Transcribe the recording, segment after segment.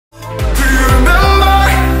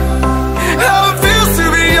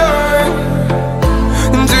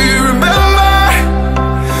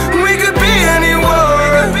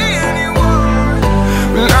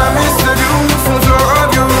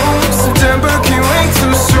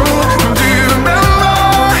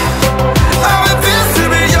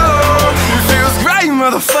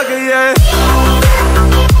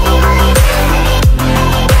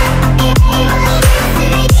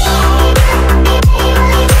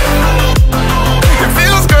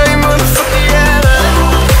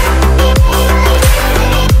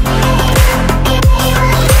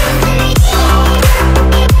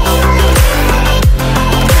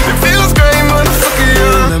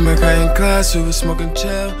we would smoke and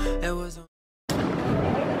chill. It was.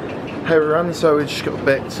 Hey everyone, so we just got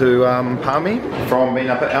back to Palmy from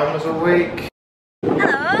being up at Elmer's all week.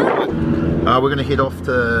 Hello! We're going to head off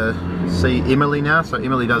to see Emily now. So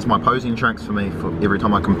Emily does my posing tricks for me for every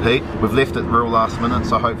time I compete. We've left it real last minute,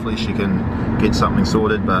 so hopefully she can get something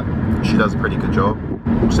sorted, but she does a pretty good job.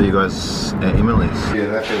 We'll see you guys at Emily's. Yeah,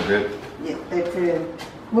 that feels good. Yeah, that's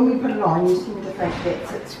when we put it on, you see the fact that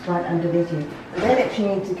sits right underneath you. That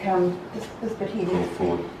actually needs to come, this bit here needs to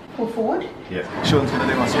forward. Pull forward? Yeah. Sean's going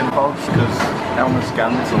to do my centerfolds because Elmer's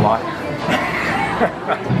guns are like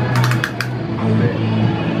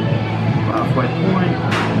halfway point.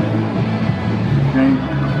 Okay.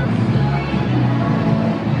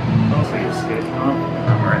 Also your skirt on,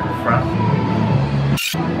 we're at the front.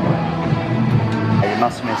 Your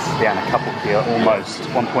muscle mass is down a couple kilo, almost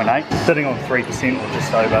 1.8. Sitting on 3% or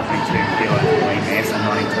just over 22 kilos of lean mass and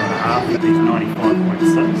 92.5. These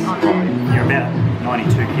 95.6. Right. You're about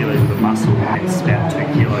 92 kilos of muscle and it's about 2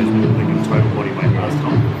 kilos with the total body weight last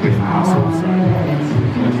time with muscle. So that's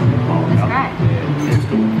great. Yeah, it's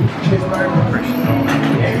good. Cheers, bro. Pressure's on.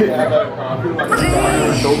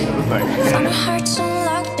 From my heart's on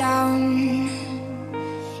lockdown,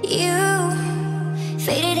 you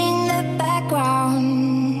faded in the background.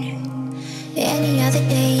 Any other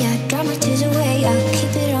day I dry my tears away, I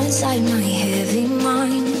keep it on inside my heavy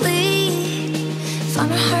mind. From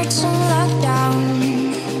our hearts on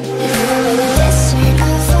lockdown, desert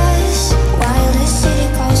of us, wildest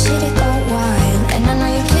city go wild. And I know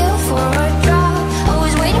you kill for a drop,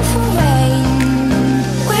 always waiting for rain.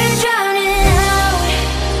 We're drowning out,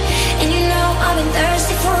 and you know I've been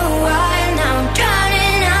thirsty for a while now. I'm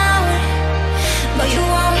drowning out, but you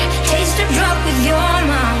won't taste a drop with your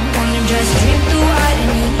mouth. Wanna just drink the wine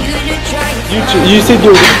and need you to try it. You said you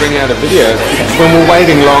were going to bring out a video when we're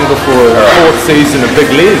waiting longer for the 4th season of Big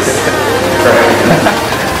Liz.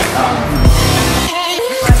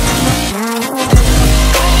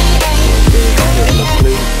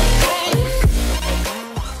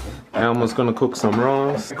 Elmer's gonna cook some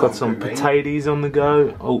rice. Got some potatoes on the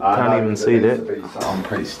go. Oh, can't even see that. I'm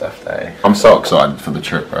pretty stuffed, eh? I'm so excited for the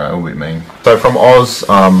trip, bro. It'll be mean. So from Oz,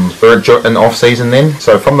 we're in off season then.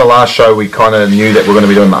 So from the last show, we kind of knew that we're going to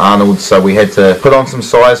be doing the Arnold, so we had to put on some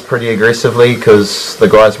size pretty aggressively because the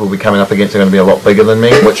guys we'll be coming up against are going to be a lot bigger than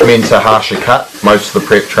me, which means a harsher cut. Most of the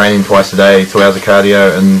prep training twice a day, 2 hours of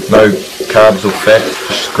cardio, and no carbs or fat,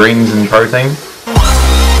 just greens and protein.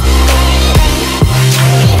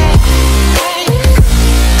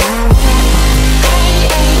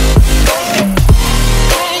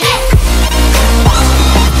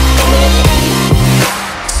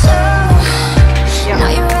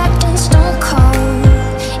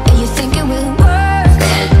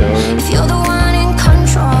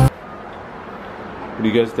 What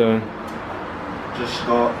are you guys doing? Just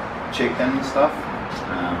got checked in and stuff. It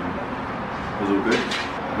was all good.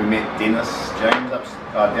 We met Dennis James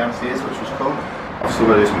downstairs, which was cool. I've still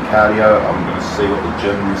got to do some cardio. I'm going to see what the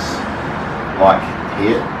gym's like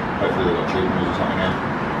here. Hopefully they've got treadmills or something in.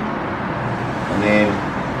 And then,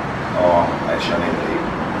 actually I need to eat.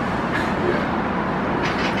 Yeah.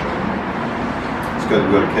 It's good,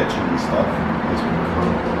 we've got a kitchen and stuff. That's really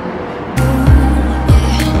cool.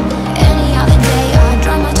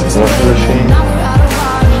 Washing machine.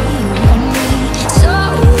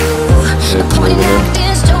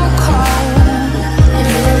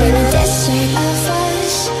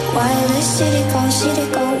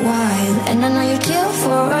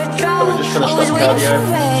 We just finished up cardio,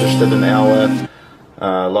 just did an hour,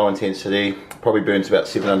 low intensity, probably burns about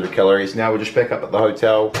 700 calories. Now we're just back up at the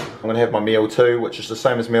hotel. I'm going to have my meal 2, which is the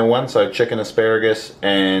same as meal 1, so chicken, asparagus,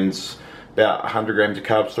 and about 100 grams of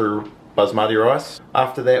carbs through basmati rice.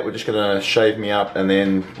 After that, we're just going to shave me up and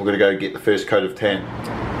then we're going to go get the first coat of tan.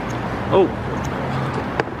 Oh!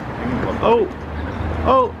 Oh!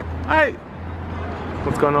 Oh! Hey!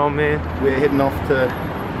 What's going on, man? We're heading off to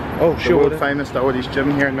the world famous Dawoodi's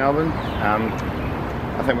gym here in Melbourne.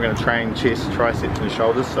 I think we're going to train chest, triceps and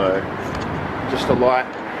shoulders, so just a light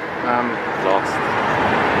Lost.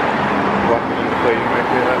 wiping and depleting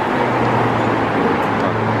workout.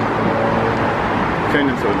 Turned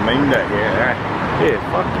into a mean day, yeah. Yeah,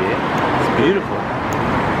 fuck yeah. It's beautiful.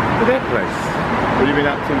 Look at that place. What have you been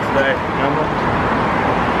up to today, Elmer?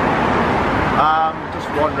 Just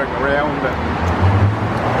wandering around and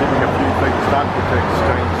getting a few things done to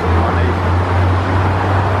exchange some money.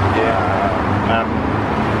 Yeah.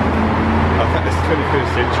 I think this is 21st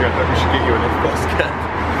century, I think we should get you an Xbox card.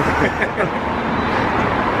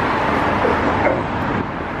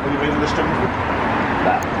 Have you been to this gym before?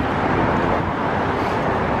 Nah.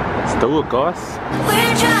 Let's do it, guys.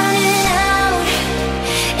 We're drowning out,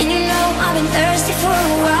 for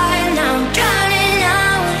a while now, drowning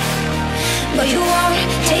out. But you won't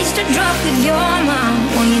taste a drop with your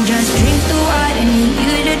mouth. Won't you just drink the water? Need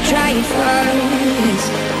you to try it first.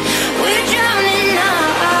 We're drowning now,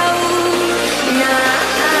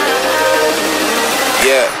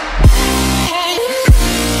 Yeah.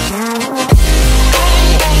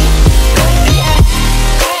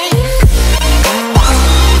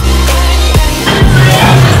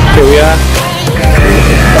 Here we are.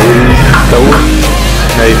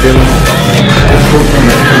 How you feeling?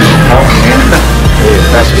 Yeah,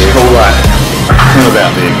 that's just cool, like, not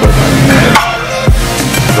about the equipment.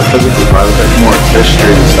 The physical part of it, more its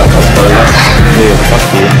history and stuff, I suppose. Yeah, fuck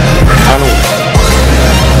yeah.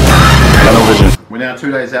 Tunnel vision. We're now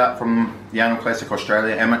 2 days out from the Arnold Classic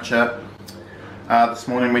Australia Amateur. This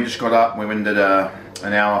morning we just got up, we went and did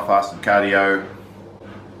an hour fasted cardio,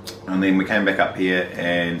 and then we came back up here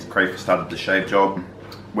and Craig started the shave job.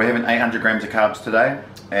 We're having 800 grams of carbs today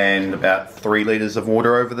and about 3 litres of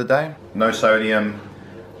water over the day. No sodium.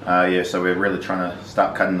 Yeah, so we're really trying to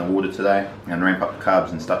start cutting the water today and ramp up the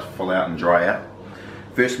carbs and start to fill out and dry out.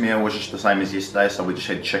 First meal was just the same as yesterday, so we just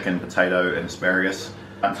had chicken, potato and asparagus.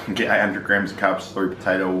 I can get 800 grams of carbs through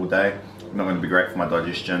potato all day. Not going to be great for my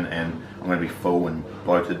digestion, and I'm going to be full and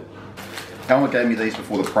bloated. Arnold gave me these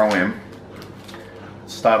before the Pro-Am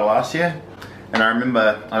start of last year, and I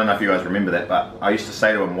remember, I don't know if you guys remember that, but I used to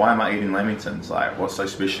say to him, why am I eating lamingtons? Like, what's so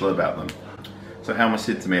special about them? So Elmer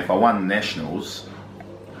said to me, if I won nationals,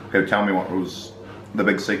 he would tell me what was the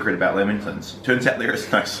big secret about lamingtons. Turns out there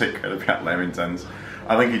is no secret about lamingtons.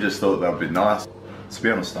 I think he just thought they would be nice. To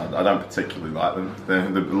be honest, I don't particularly like them. They're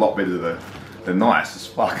a lot better. They're nice as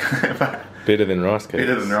fuck. Better than rice cakes.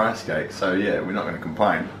 Better than rice cakes. So yeah, we're not going to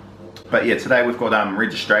complain. But yeah, today we've got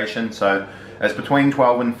registration. So it's between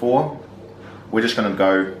 12 and 4. We're just going to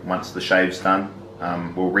go once the shave's done.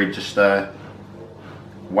 We'll register,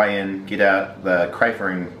 weigh in, get out. The Crafer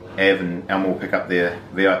and Av and Elmer will pick up their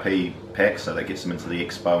VIP packs, so that gets them into the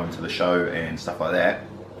expo, into the show and stuff like that.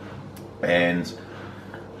 And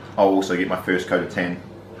I'll also get my first coat of tan.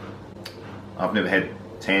 I've never had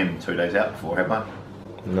tan 2 days out before, have I?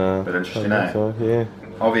 No. But interesting, eh? So, yeah.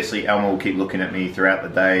 Obviously, Elmer will keep looking at me throughout the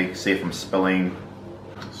day, see if I'm spilling,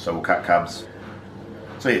 so we'll cut carbs.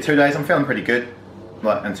 So yeah, 2 days, I'm feeling pretty good,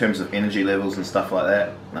 like in terms of energy levels and stuff like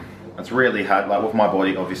that. It's really hard, like with my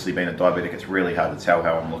body obviously being a diabetic, it's really hard to tell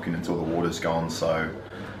how I'm looking until the water's gone, so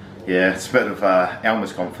yeah, it's a bit of,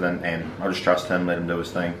 Elmer's confident and I'll just trust him, let him do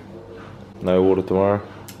his thing. No water tomorrow?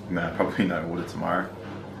 No, probably no water tomorrow.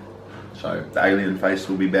 So the alien face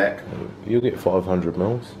will be back. You'll get 500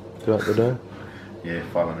 mils throughout the day. Yeah,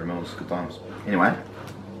 500 mils, good times. Anyway.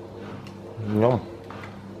 Yum.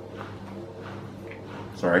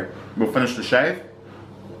 Sorry. We'll finish the shave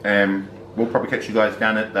and we'll probably catch you guys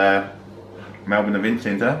down at the Melbourne Event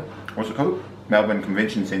Centre. What's it called? Melbourne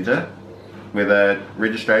Convention Centre, where the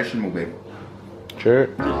registration will be. Sure.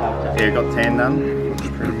 Yeah, got tan done.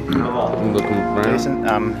 I'm looking around. Decent.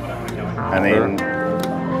 And then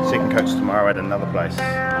second coats tomorrow at another place.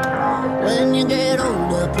 When you get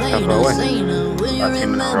older, plain and saner, will you About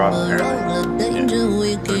 10 minutes drive remember all the danger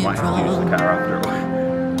we We came might have to use the from? car after all.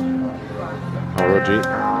 Oh, Roger.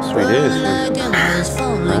 Sweet Like as. embers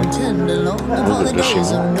falling tender long before the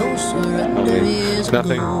days of no surrender years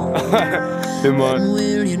Nothing. ago. In mine.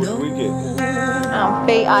 Will you What know? did we get?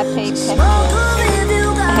 VIP Smoke package. if you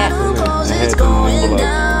got to, 'cause I it's had an going envelope.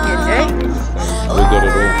 down. We got it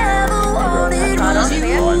all. Ever wanted was you.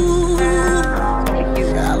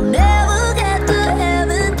 I'll never get to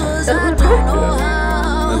heaven 'cause I don't know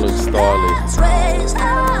how. That looks stylish. Raised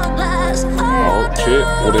our glass Oh shit,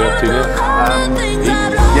 what are you up to now?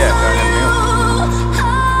 Yeah, go ahead and meal.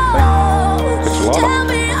 It's a lot. Tell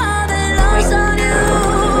me how they lost on you.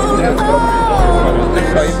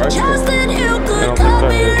 Just that you could cut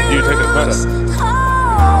me You take a photo. loose.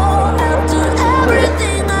 After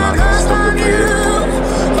everything I lost on you,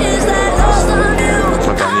 is that lost on you?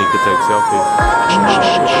 I thought you could take selfies.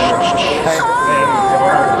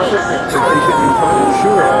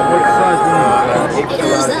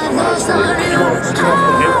 Is that lost on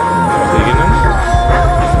you? Digging in?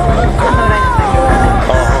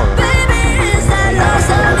 Oh, Baby, is that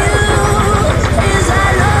lost on you? Is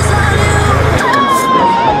that lost on you?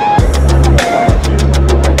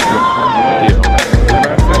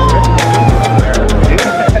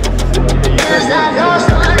 Is that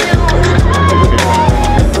lost on you?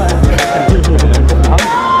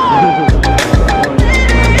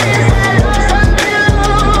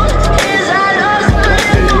 Is that lost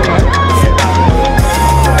on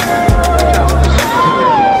you?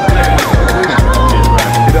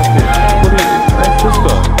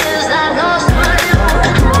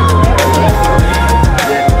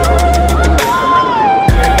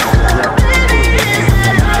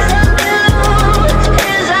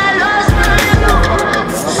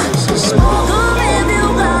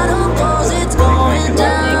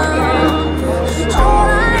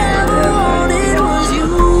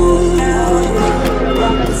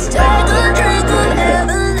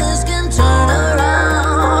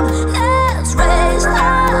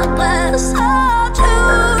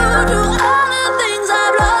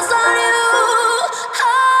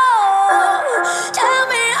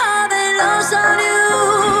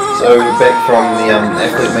 back from the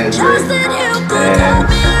athlete meet and greet and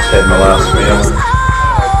had my last meal.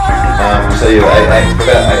 So yeah, ate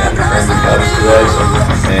about 800 grams of carbs today,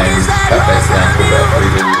 and cut back down to about 3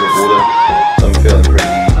 litres of water. So I'm feeling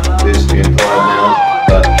pretty thirsty and tired now.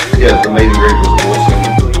 But yeah, the meet and greet was awesome.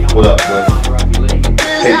 Put up with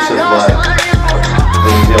heaps of like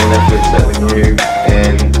the New Zealand athletes that we knew,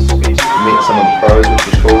 and met some of the pros, which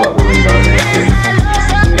was cool, like Willie Nomack,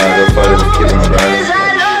 and got a photo with Kevin O'Reilly.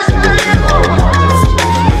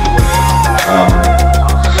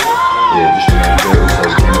 Yeah, just a main girl, so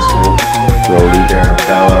tennis court, Rolly, Darren,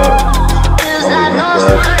 Molly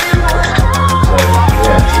Winkler. So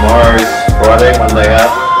yeah, tomorrow's Friday, Monday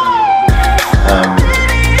up.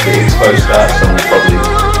 The expo starts, so we'll probably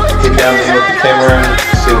head down there with the camera and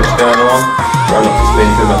see what's going on. Try not to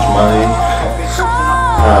spend too much money.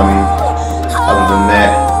 Other than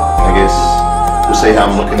that, I guess we'll see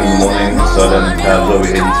how I'm looking in the morning, decide how many carbs I'll be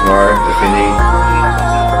eating tomorrow, if any.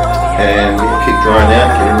 And yeah, keep drying out,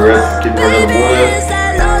 getting rid of the water.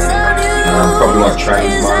 Probably won't train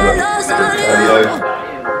tomorrow, but do cardio.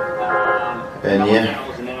 And yeah,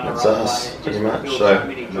 that's us, pretty much. So, a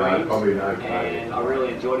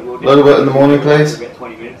little bit in the morning, please.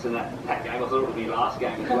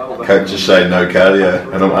 Coach just saying no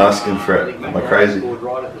cardio, and I'm asking for it. Am I crazy?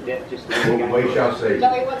 We shall see.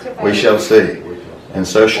 We shall see. And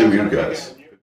so should you guys.